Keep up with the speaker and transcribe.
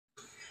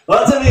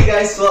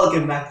guys!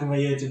 Welcome back to my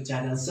YouTube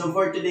channel. So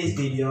for today's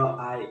video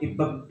ay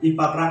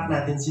ipaprank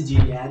natin si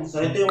Jillian.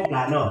 So ito yung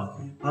plano.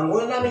 Ang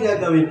una namin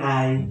gagawin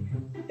ay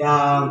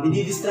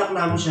i-distract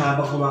namin siya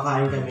habang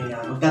kumakain kami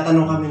na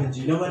magtatanong kami na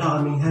Jillian,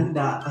 wala kaming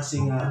handa kasi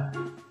nga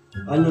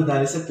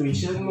dahil sa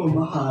tuition mo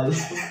mahal.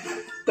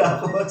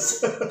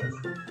 Tapos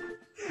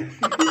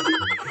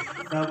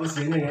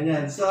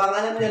ganyan. So ang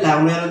alam niya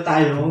lang, meron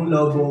tayong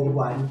lobong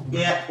 1.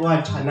 Kaya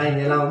 1 tsaka 9,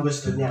 yan lang ang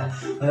gusto niya.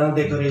 Walang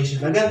decoration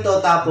na ganito,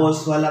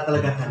 tapos wala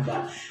talaga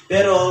handa.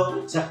 Pero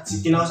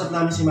kinausap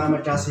namin si Mama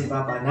at si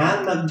Papa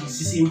na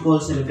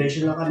magsisimple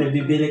celebration lang kami.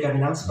 Bibili kami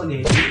ng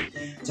spaghetti,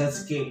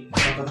 just cake.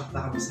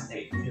 Papatakta kami sa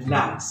cake. Yun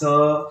lang.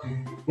 So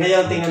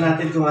ngayon tingnan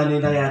natin kung ano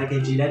yung nangyari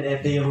kay Jillian.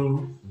 Ito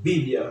yung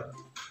video.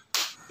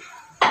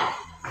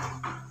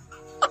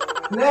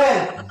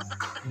 Net!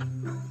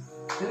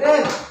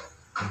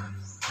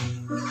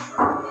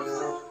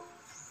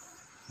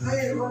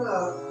 Ay, wala.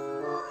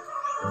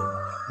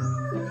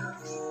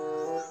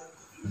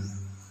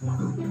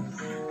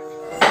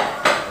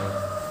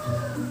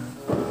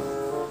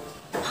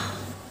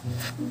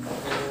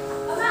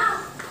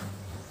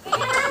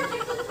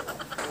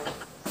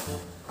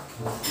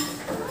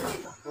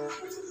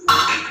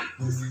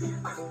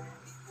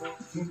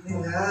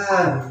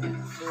 Yan.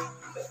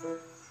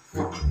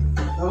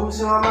 Tawag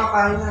si Mama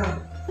kain na.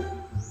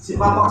 Si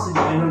Papa kasi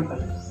di kainan pa.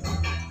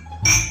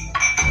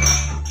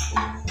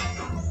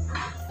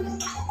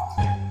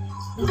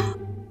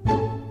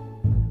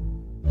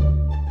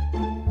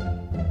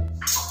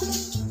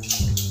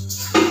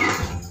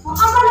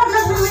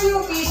 Makamalaglag naman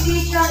yung PC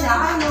siya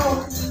na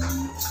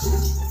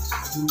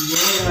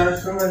Hindi,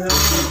 halos naman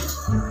lang.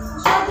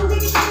 Masyado hindi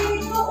kita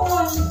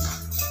pinitoon.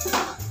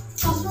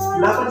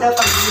 Wala pa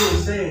dapat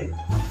news eh.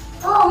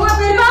 Oo nga,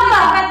 pero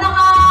bakit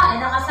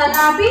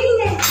nakasalabing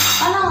eh.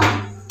 Ano?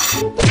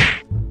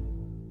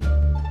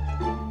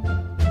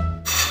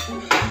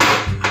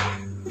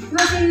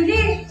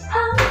 Masindi.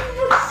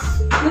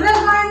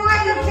 Nalagay mo nga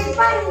electric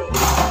fan.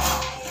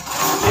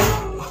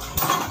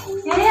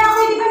 Kaya ako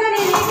hindi pa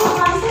naliligo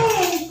kasi.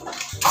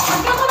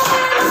 Magkakaroon ko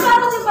na ng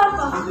sato si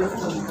Papa.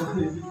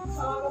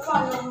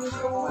 Paano mo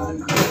ito?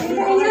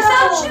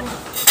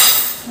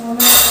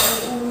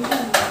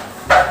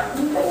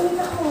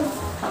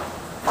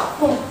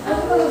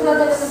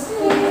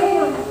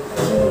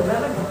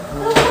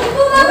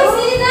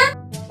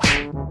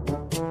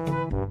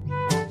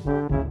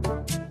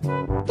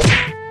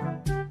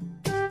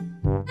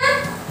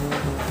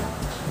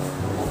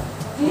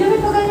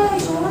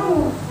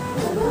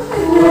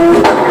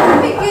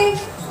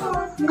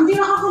 Hindi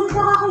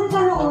nakakulit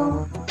ano o.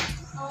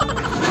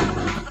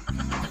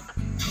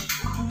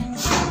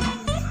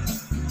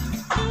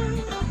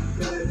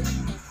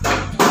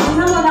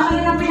 Ano, wala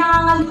kayo na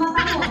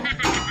pinangangalimatan ko.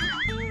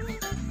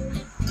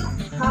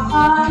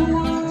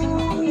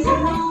 Isa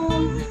lang.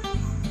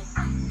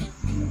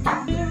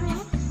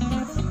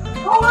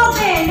 Oo nga,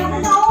 Ben.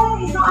 Nakita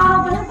ko, isang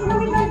araw pa lang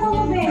pinamitan ko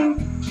mo, Ben.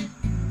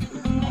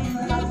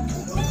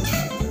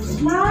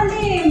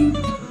 Lalim.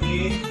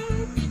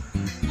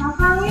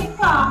 Nakangit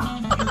ka.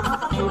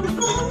 Nakatulog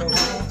ka.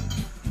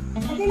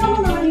 Kasi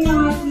naman naman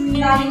yung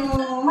lalim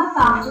ng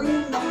mata.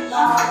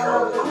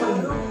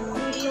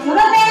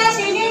 Mula tayo,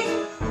 Sili.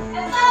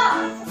 Ito.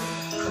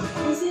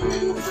 May Sili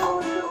dito sa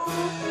ulo.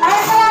 Ay,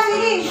 kaya,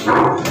 Sili.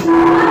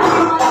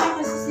 Malaki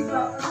kasi si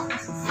Papa.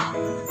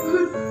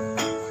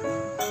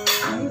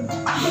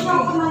 Ito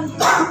ako kumain.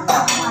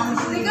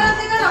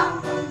 Teka lang.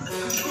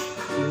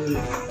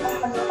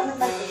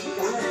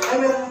 Ay,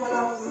 meron pala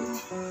ako.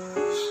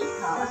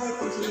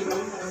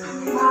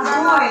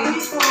 Ay,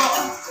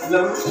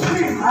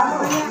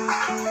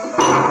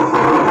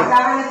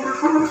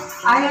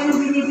 ayaw nyo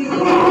binibili ko.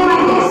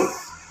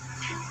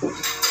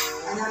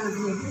 Ayaw nyo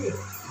binibili?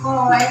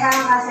 Oo, ay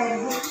kaya kasi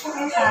gusto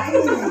kayo sa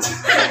akin.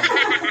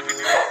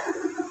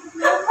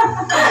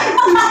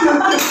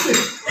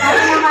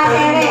 Ayaw nyo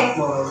kasere.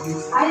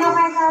 Ayaw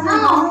kayo sa akin.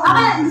 Ano?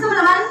 Gusto mo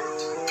naman?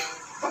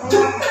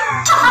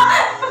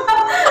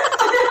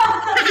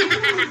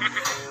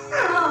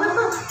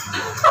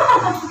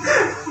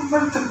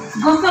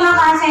 Gusto lang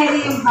kasere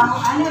yung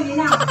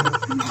yun lang.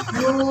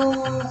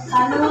 Yung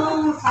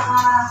talong,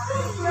 saka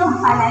yung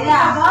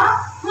palaya. Ba?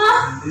 Ha?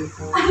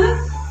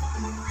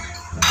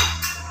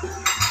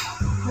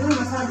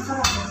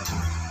 Masarap-sarap.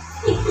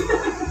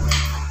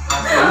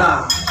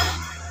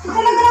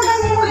 Talaga lang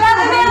ganyan mo yan.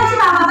 Ganyan si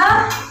Mama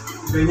ba?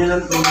 Ganyan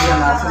lang ito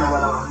yung lasa na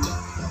walang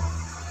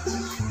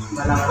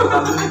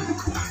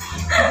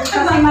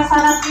Kasi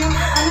masarap yung,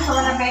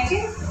 walang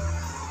bacon?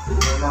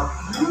 Wala.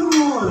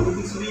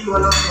 Ibig sabihin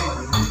walang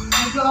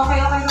Medyo okay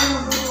lang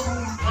yung buto ko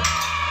niya.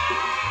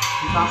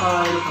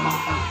 Ipapakain ka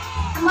makita.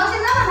 Umasin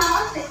naman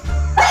ang ate.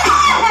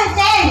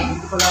 Ate!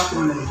 Ito pala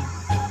ako na eh.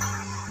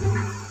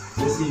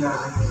 Kasi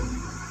na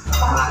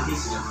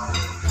kamatis niya.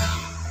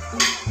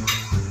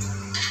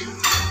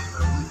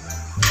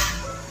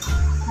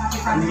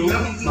 Ano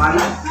yun?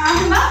 Bala?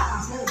 Ano ba?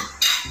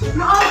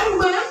 Naasin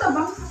ba yan?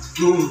 Tabang?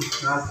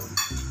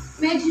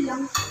 Medyo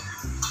lang.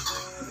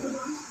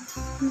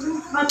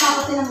 Bata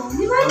ko sila mo.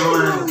 Di ba?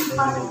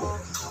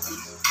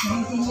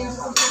 19 years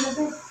old ka na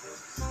ba?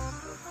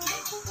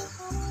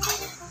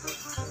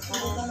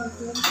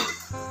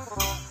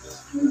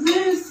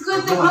 Yes,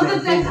 good.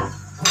 Maganda.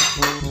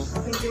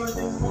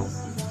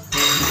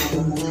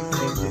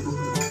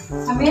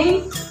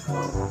 Amin?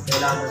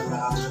 Kailangan na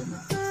action na.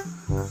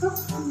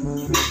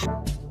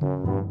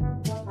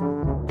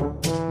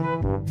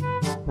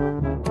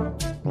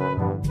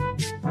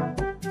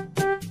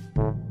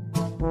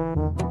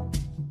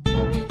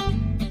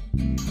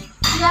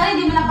 Kunyari,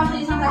 hindi mo napasya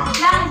isang plastic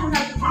lang. Isang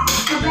plastic lang.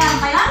 Sobrang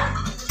ba yan?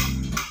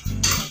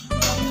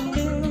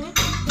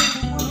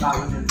 Ang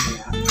tawag nila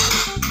kaya.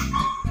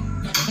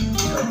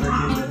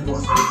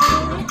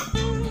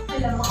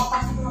 Alam,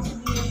 makapasok ko na sa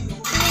video.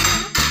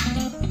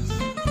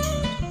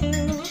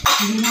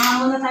 Hindi na nga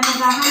muna tayo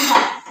maghahanda.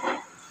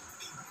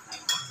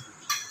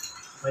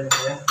 Pwede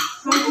kaya?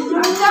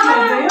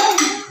 Magkano yun?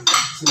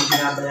 Sino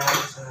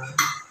binabayaran sa...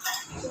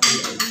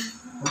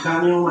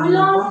 Magkano yung ano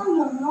Wala ko?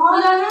 na.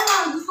 Wala na.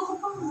 Gusto ko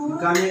pang muna.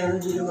 Magkano yung ano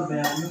dito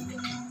mabayaran mo?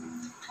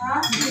 Ha?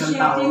 Isang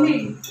taon.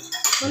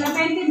 Wala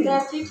 20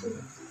 dati ko.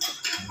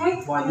 Ay,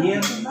 1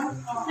 year.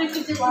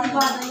 Repeated ba na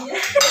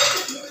yan?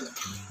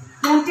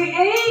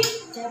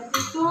 28!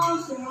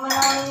 32!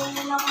 Simulan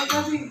mo na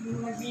magabi.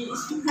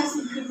 Nag-iisip na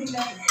siguro nila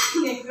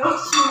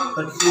negosyo.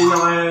 Pati sino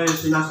kayo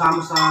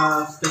sinasama sa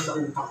stress sa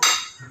utak ko.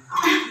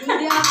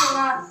 Hindi ako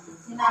na.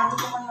 Sinabi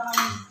ko man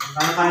lang.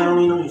 Kaya kaya nung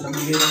ninong isang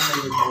bigay lang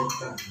sa'yo, balik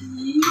ka.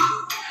 Di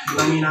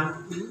ba ninang?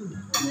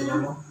 Hindi na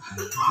mo?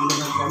 Hindi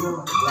naman ka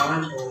mo,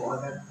 kailangan o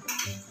agad.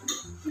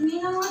 Hindi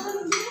na nga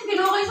talaga.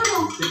 Pinukay sa mo.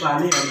 Si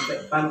paano yan?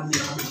 Paano hindi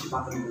na kami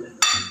sipakan mo lang?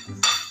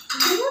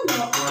 Hindi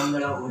na. Kuhan na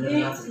lang ulan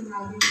natin.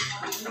 Sinabi ko.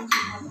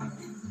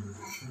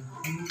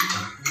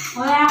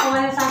 Wala ako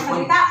wala sa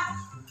salita.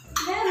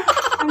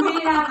 Ang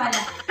bihira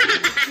pala.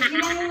 Sige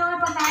na yung mga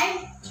pagkain.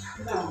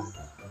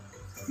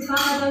 Si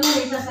Papa daw na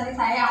rin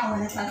sasalita, ako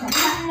wala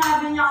sasalita.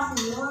 Sinabi niya ako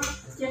yun.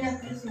 Siya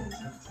nag-present.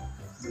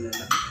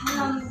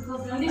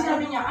 Hindi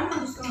sabi niya, ano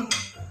gusto mo?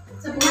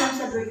 Sabi niya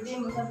sa birthday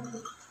mo, sabi ko,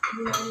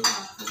 bulalo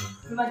ako.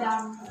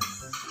 Madami ko.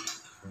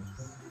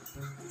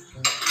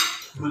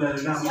 Bulalo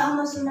lang. Si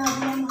Ama sinabi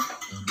niya,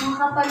 ang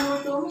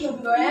kapaluto mo, sabi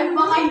ko,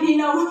 baka hindi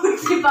na mo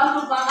si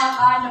Papa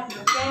makakahanap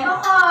mo. Kaya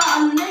baka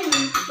ano na yun,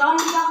 baka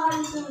hindi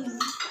kakaluto yun.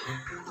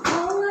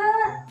 Oo nga.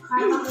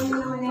 Kaya ako yun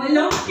naman yun.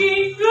 Walang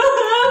cake!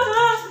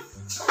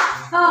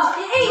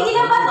 Hindi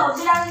na ba to?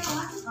 Bilangin ko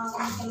nga. Kung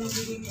kami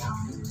bibigyan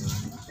ako.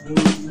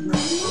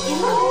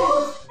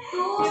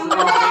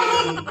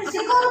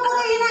 Siguro mo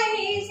rin na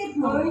iniisip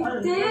mo.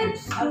 Hindi.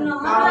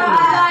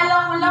 Akala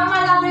ko lang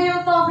malaki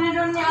yung tobre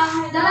doon niya.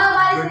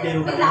 Dalawa Birthday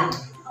mo ba bigla. yun?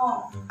 Oo.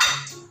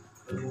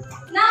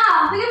 Na!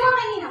 Bigyan mo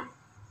kanina.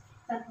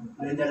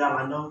 May dalang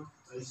ano?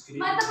 Ice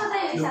cream. Mata pa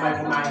tayo Yung isa. kayo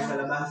kumain sa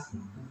labas.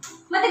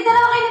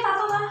 Matigdalawa kayo ni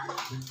Tato ba?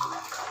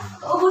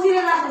 Ubusin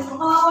na natin. Kung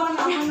kawawa na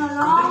ako na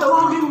lang. Hindi,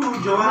 tawagin mo.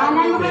 Joanne,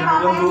 Wala naman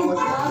hanggang bukas.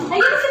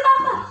 Ayun si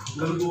Papa.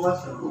 Hanggang bukas.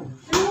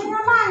 Ayun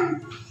naman.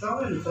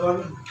 Tawagin,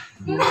 tawagin.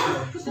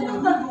 Gusto nyo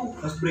tago.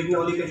 Tapos break na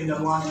ulit kayo na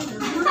bukas.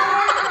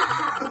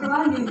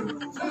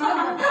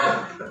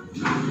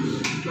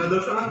 Nadaw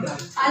siya hanggang.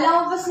 Alam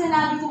mo ba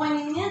sinabi ko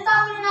kanina,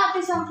 tabi na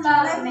natin sa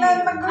plato na yun.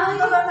 Pagkakas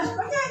ka na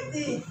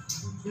spaghetti.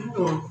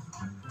 Sino?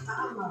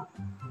 Tama.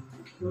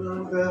 Wala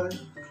nang kaya.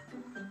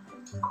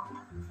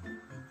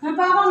 May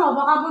papa mo,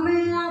 baka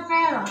bumili ng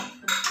pera.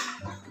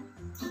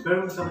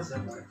 Pero masama sa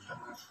bar.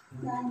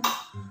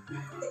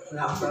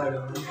 Wala ka talaga.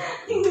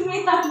 Hindi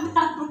may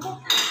tanda mo.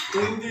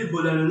 Kung hindi,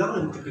 bulalo lang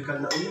yun.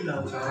 Typical na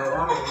ulam sa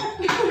araw-araw.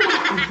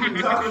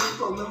 Bakit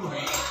ko naman?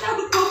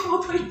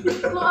 Nagpupoy.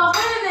 Kung ako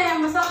yun eh,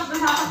 masakit na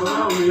sakit ko.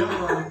 Baka umiyak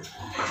ka.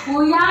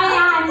 Kuya,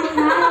 yan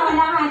na,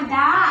 walang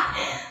handa.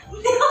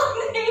 Hindi ako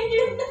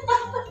naiiyak.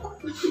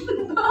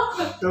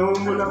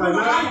 Namumula ka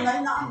na.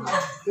 Online na ako.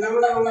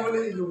 Namumula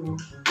yung ilong mo.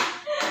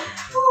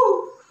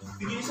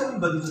 Tigilisan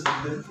ba dun sa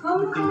tigil?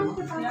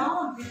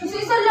 Kasi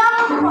isa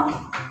lang.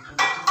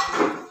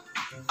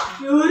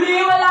 Yuri,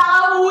 wala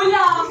ka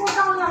hula.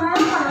 Puta ko naman,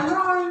 wala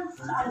naman.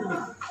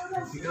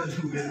 Ikaw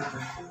yung gano'n.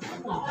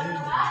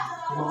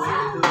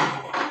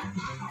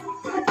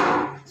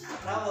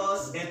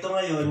 Tapos, eto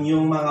ngayon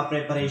yung mga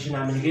preparation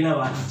namin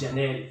ginawa ni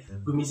Janelle.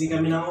 Gumising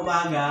kami ng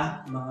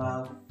umaga, mga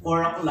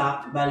 4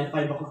 o'clock, bali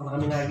 5 o'clock na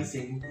kami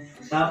nagising.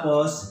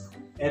 Tapos,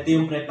 eto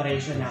yung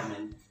preparation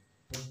namin.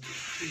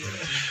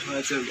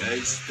 What's up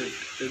guys?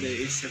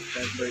 Today is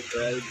September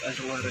 12.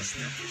 Anong oras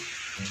na?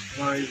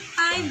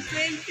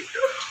 5:22.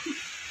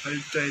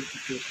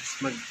 5:22.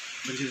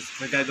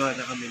 Magagawa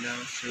na kami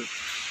ng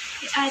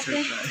surprise.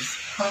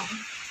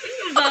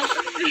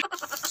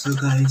 So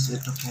guys,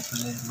 ito po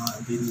pala yung mga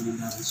binili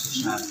namin sa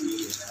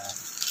Shopee.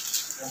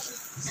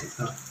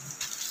 Ito.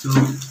 So,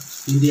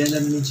 hindi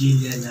alam ni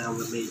Jillian na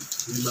may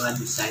mga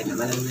design.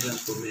 Alam niya lang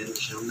po, meron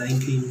siyang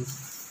 19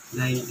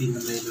 na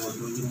may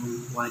logo, yung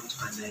 1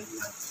 at 9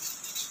 lang.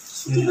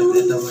 So, yun,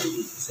 ito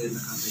mag-design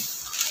na kami.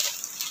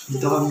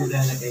 Dito kami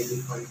nilalagay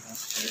before and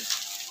after.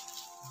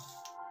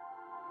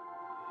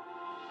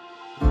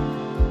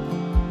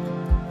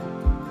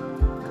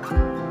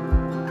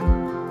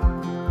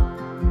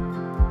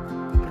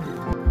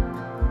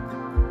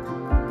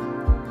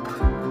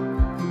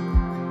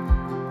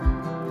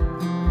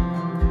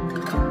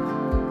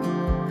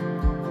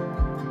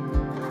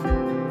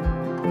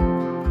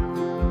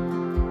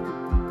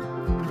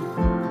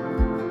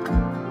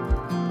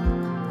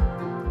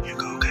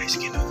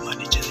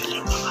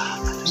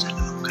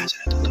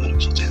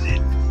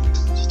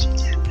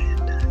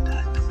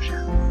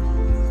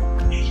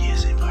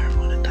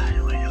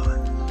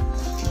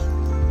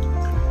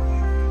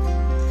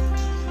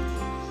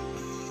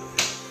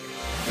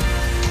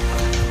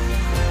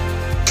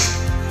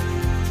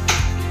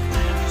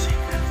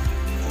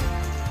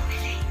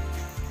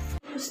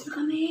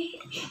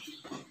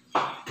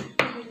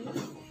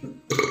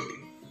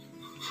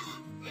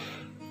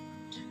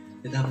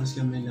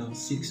 kami ng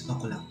 6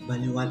 o'clock.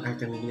 Bali 1 hour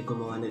kami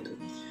gumawa nito.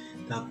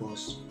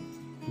 Tapos,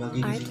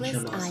 magigising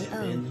siya mga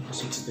 7 o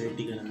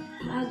 6:30 ka lang.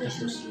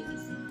 Tapos,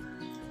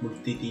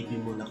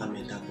 magti-TV muna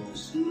kami.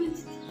 Tapos,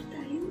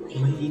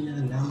 may ina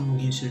lang.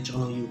 Mag-search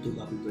ako ng YouTube,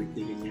 happy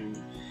birthday, ganyan.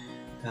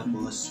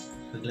 Tapos,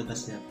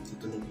 paglabas niya,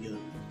 tutunog yun.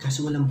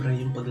 Kaso walang bra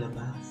yung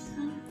paglabas.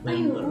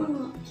 Walang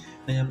bra.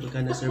 Kaya pagka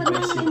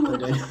na-surprise yung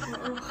pag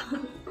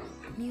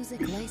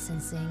Music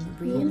licensing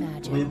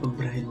reimagined. kaya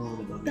pag-brahin mo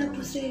na ba?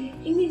 Tapos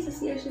hindi sa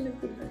siya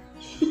nagpunta.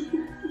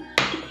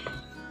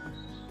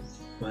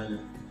 Paano?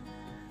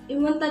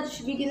 Yung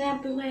montage, bigyan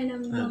na po kayo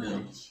ng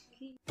montage.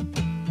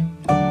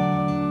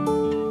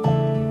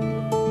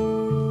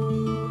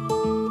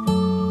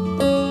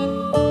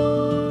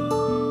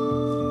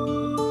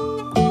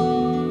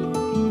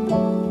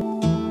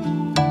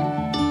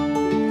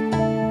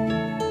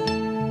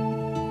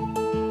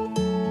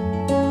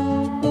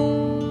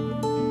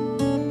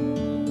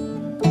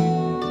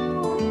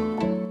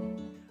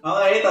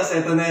 Okay, tapos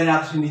ito na yung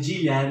reaction ni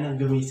Jillian nang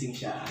gumising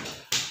siya.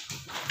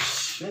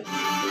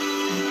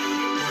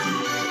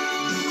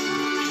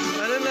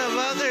 Ano na?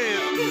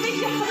 Bakit?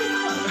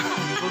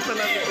 Buksan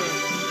natin ito.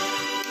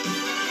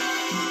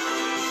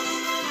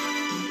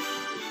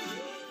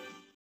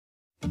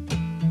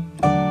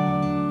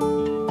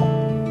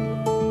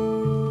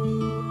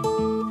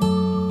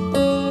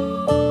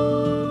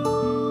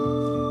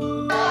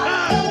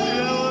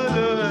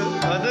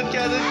 Doon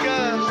ka, doon ka.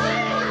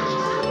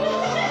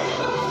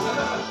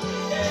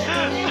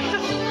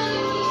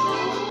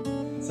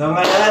 So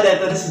ngayon,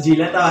 ito na si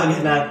Jillian,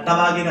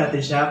 tawagin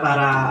natin siya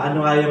para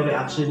ano nga yung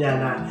reaction niya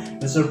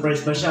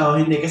na-surprise ba siya o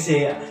hindi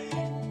kasi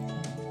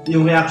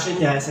yung reaction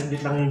niya,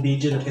 saglit lang yung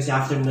video kasi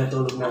after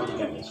natulog na ulit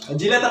kami.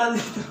 Jillian, tara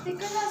dito.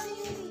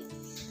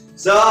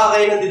 So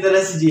okay, nandito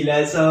na si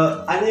Jillian.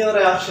 So ano yung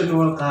reaction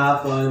mo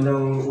kahapon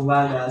nung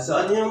umaga?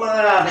 So ano yung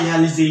mga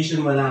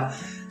realization mo na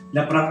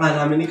na-prank ka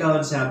namin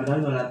ikaw, sabi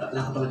namin wala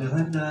ka talaga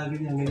handa,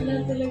 ganyan.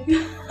 Wala talaga.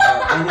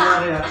 Ano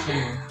yung reaction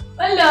mo?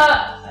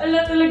 Wala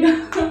talaga.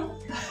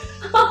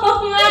 Oo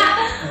nga.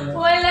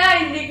 Wala,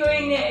 hindi ko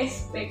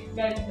ini-expect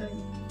ganun.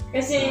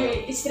 Kasi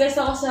stress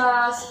ako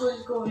sa school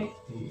ko eh.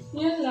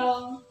 Yun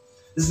lang.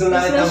 Tapos nung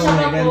nakita mo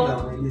may ganito,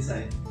 may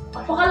design.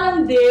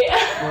 Pakalandi.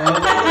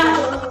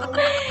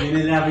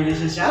 Binilabili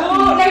siya.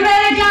 Oo,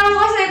 nagre-reklamo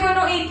kasi ako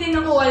nung 18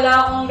 ako, wala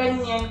akong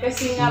ganyan.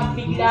 Kasi nga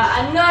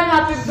biglaan nun,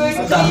 happy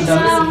birthday sa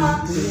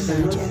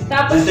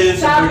Tapos ito yung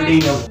sa birthday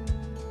sabi, no?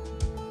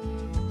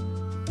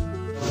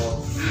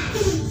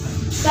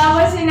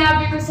 tapos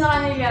sinabi ko sa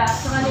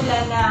kanila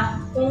na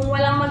kung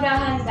walang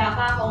maghahanda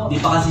ka ako.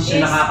 Hindi pa kasi siya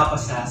is-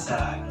 nakakapasa sa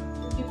ano.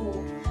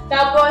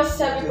 Tapos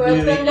sabi ko,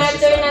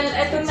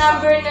 itong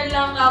number na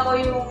lang ako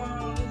yung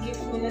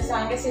gift nila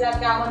sa akin kasi lahat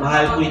ka ako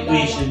Mahal po yung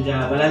tuition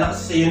niya. Wala na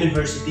kasi sa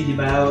university, di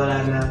ba?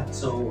 Wala na.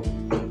 So,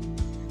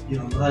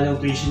 yun, mahal yung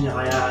tuition niya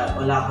kaya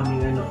wala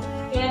kaming ano.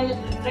 Kaya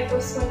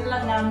request ko na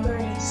lang number.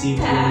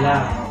 Simple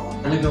lang.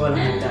 Talaga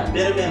walang handa.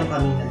 Pero meron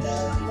kaming handa.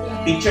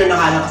 Picture na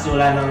kala kasi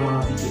wala nang mga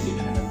video.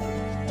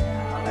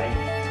 Okay?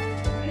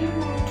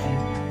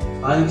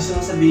 Ano gusto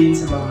mong sabihin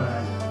sa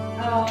mga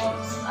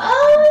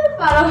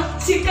parang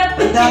sikat.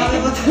 ang dami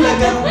mo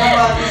talaga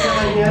bumati sa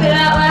kanya.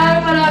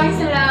 Maraming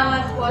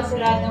salamat po sa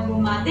lahat ng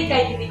bumati.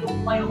 Kahit hindi ko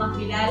po kayo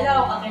kakilala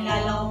o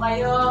kakilala ko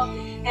kayo.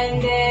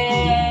 And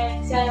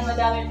then, sana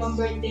madami pang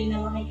birthday na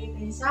makikita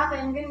niyo sa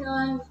akin.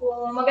 Ganun.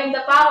 Kung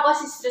maganda pa ako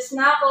kasi stress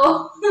na ako.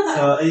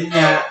 So, ayun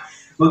nga.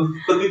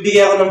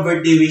 Magbibigay ako ng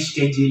birthday wish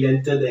kay Jillian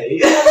today.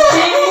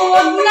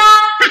 Huwag na!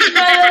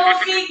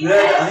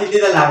 Hindi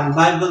na lang.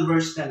 Bible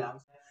verse na lang.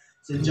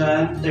 So,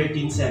 John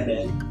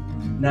 13:7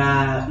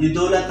 na you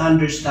do not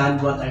understand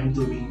what I'm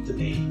doing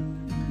today.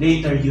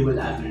 Later, you will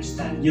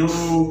understand.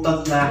 Yung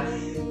thought na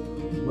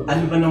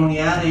ano ba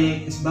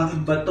nangyayari? Kasi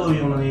bakit ba to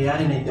yung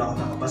nangyayari na hindi ako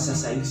nakapasa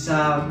sa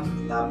exam?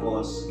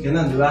 Tapos,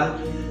 ganun, di ba?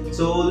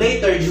 So,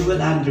 later, you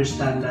will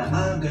understand na,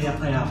 kaya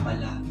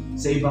pala.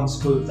 Sa ibang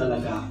school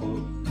talaga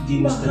ako.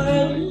 Ginusto ni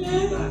Lord,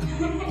 diba?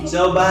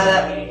 So,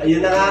 bahala.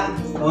 Ayun na nga,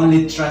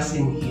 only trust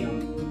in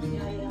Him.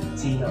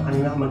 Sino?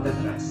 Kanina ka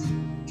magta-trust?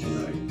 Kay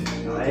Lord.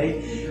 Okay?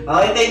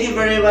 Okay, thank you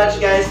very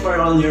much guys for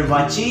all your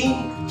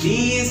watching.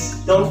 Please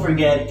don't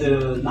forget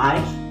to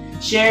like,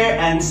 share,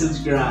 and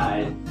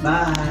subscribe.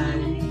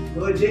 Bye!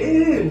 Oh,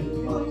 Jim!